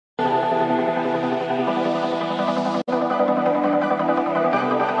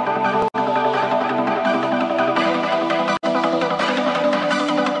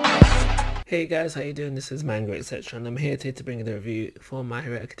Hey guys, how you doing? This is Manga, etc. And I'm here today to bring you the review for My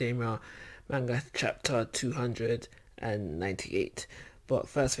Hero Academia manga chapter 298. But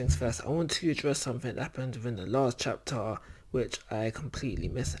first things first, I want to address something that happened within the last chapter which I completely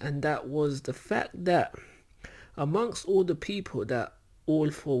missed, and that was the fact that amongst all the people that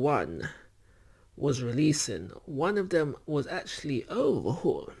All For One was releasing, one of them was actually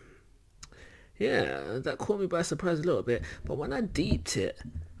Overhaul. Yeah, that caught me by surprise a little bit, but when I deeped it,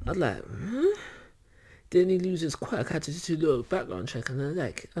 I was like, Didn't he lose his quirk? I had to do a little background check, and I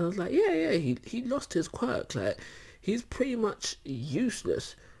was like, yeah, he lost his quirk. Like, he's pretty much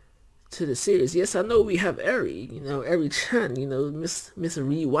useless to the series. Yes, I know we have Eri, Eri-chan, Miss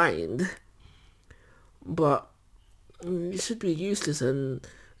Rewind, but he should be useless. And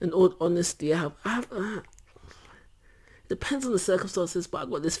in all honesty, it depends on the circumstances, but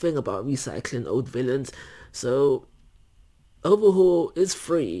I've got this thing about recycling old villains. So Overhaul is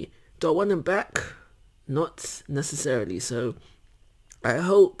free. Do I want him back? Not necessarily. So I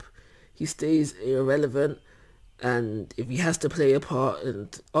hope he stays irrelevant, and if he has to play a part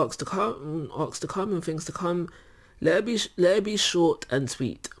and arcs to come and things to come, let it be short and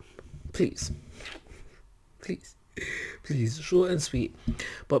sweet. Please. Please, short and sweet.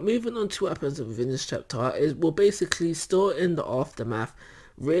 But moving on to what happens within this chapter is we're basically still in the aftermath,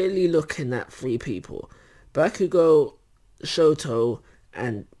 really looking at three people: Bakugo, Shoto,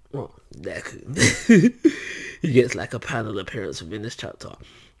 and Deku. He gets like a panel appearance within this chapter.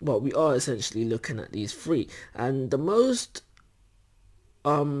 But we are essentially looking at these three, and the most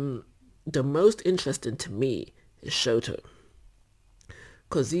interesting to me is Shoto,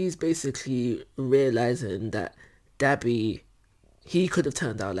 because he's basically realizing that Dabi, he could have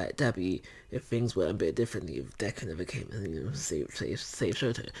turned out like Dabi if things were a bit differently. If Deku never came and save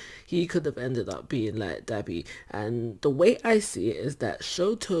Shoto, he could have ended up being like Dabi. And the way I see it is that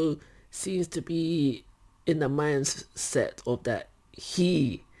Shoto seems to be in the mindset of that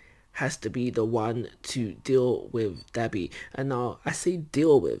he has to be the one to deal with Dabi. And now I say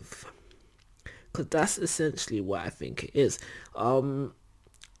deal with, because that's essentially what I think it is. From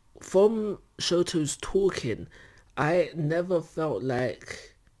Shoto's talking, I never felt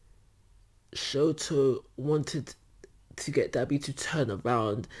like Shoto wanted to get Dabi to turn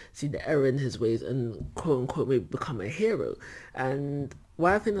around, see the error in his ways, and quote unquote maybe become a hero. And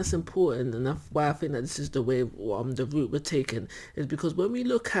why I think that's important, and why I think that this is the way the route we're taking, is because when we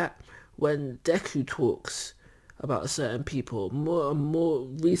look at when Deku talks about certain people, more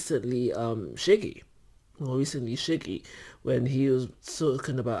recently Shiggy, when he was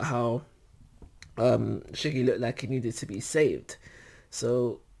talking about how Shiggy looked like he needed to be saved.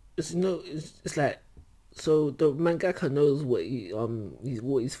 So it's like, so the mangaka knows what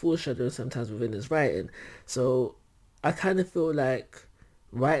he's foreshadowing sometimes within his writing. So I kind of feel like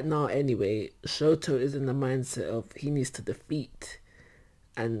right now anyway, Shoto is in the mindset of he needs to defeat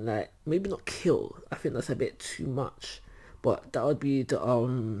and like maybe not kill. I think that's a bit too much, but that would be the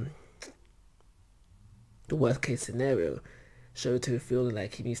worst case scenario. Shoto feeling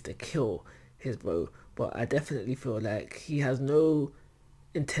like he needs to kill his bro, but I definitely feel like he has no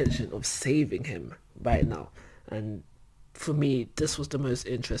intention of saving him right now. And for me, this was the most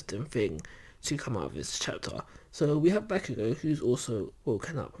interesting thing to come out of this chapter. So we have Bakugo, who's also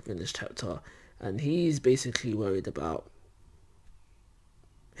woken up within this chapter, and he's basically worried about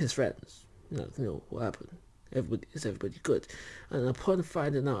his friends. What happened? Is everybody good? And upon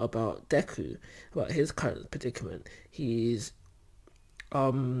finding out about Deku, about his current predicament, he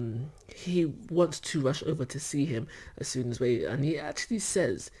wants to rush over to see him as soon as and he actually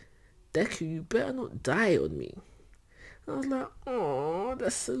says, Deku, you better not die on me. I was like, oh,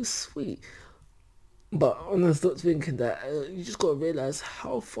 that's so sweet. But when I start thinking that, you just gotta realize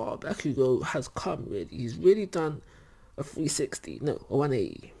how far Bakugo has come, really. He's really done a 360, no, a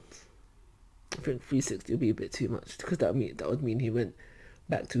 180. I think 360 would be a bit too much, because that would mean he went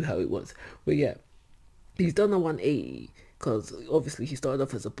back to how it was. But yeah, he's done a 180, because obviously he started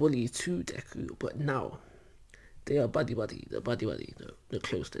off as a bully to Deku, but now they are buddy. They're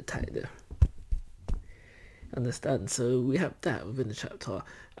close, they're tight there. Understand? So we have that within the chapter,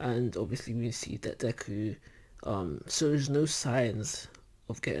 and obviously we see that Deku shows no signs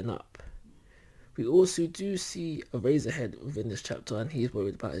of getting up. We also do see a Razorhead within this chapter, and he's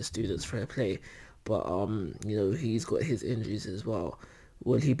worried about his students' fair play, but he's got his injuries as well.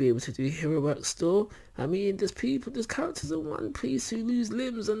 Will he be able to do hero work still? I mean, there's characters in One Piece who lose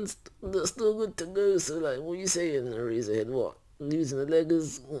limbs and they're still good to go. So like, what are you saying, Razorhead? What, losing a leg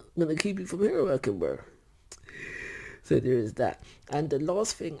is gonna keep you from hero working, bro? So there is that. And the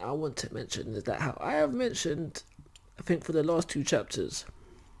last thing I want to mention is that how I have mentioned, I think for the last two chapters,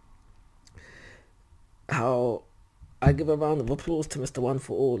 how I give a round of applause to Mr. All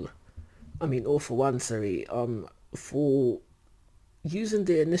for One, sorry, for using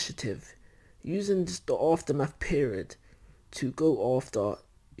the initiative, using just the aftermath period to go after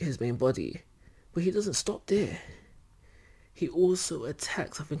his main body. But he doesn't stop there. He also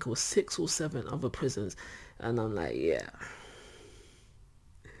attacks, I think it was 6 or 7 other prisons. And I'm like, yeah,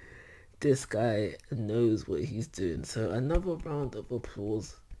 this guy knows what he's doing. So another round of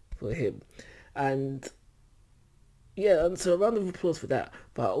applause for him. And yeah, and so a round of applause for that.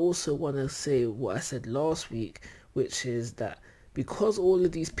 But I also want to say what I said last week, which is that because all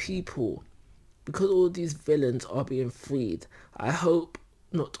of these villains are being freed, I hope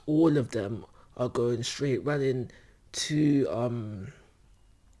not all of them are going straight running to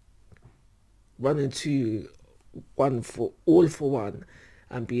one for one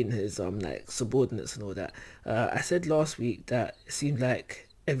and being his like subordinates and all that. I said last week that it seemed like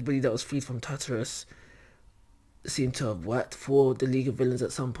everybody that was freed from Tartarus seemed to have worked for the League of Villains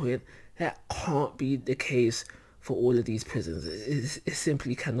at some point. That can't be the case for all of these prisons. It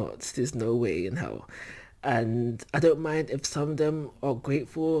simply cannot. There's no way in hell. And I don't mind if some of them are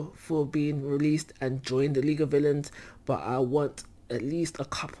grateful for being released and join the League of Villains, but I want at least a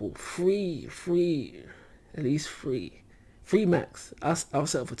couple. At least three. Three max. I'll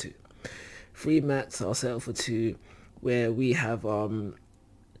settle for 2. 3 max, I'll settle for 2, where we have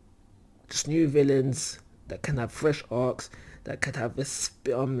just new villains that can have fresh arcs, that could have a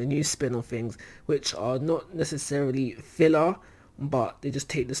new spin on things, which are not necessarily filler, but they just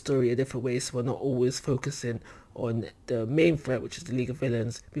take the story a different way, so we're not always focusing on the main threat, which is the League of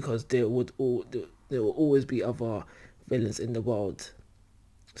Villains, because there will always be other villains in the world.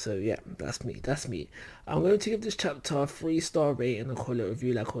 So yeah, that's me. I'm going to give this chapter a 3-star rating and call it a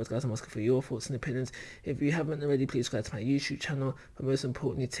review. Like always, guys, I'm asking for your thoughts and opinions. If you haven't already, please subscribe to my YouTube channel. But most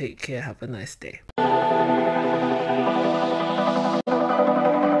importantly, take care. Have a nice day.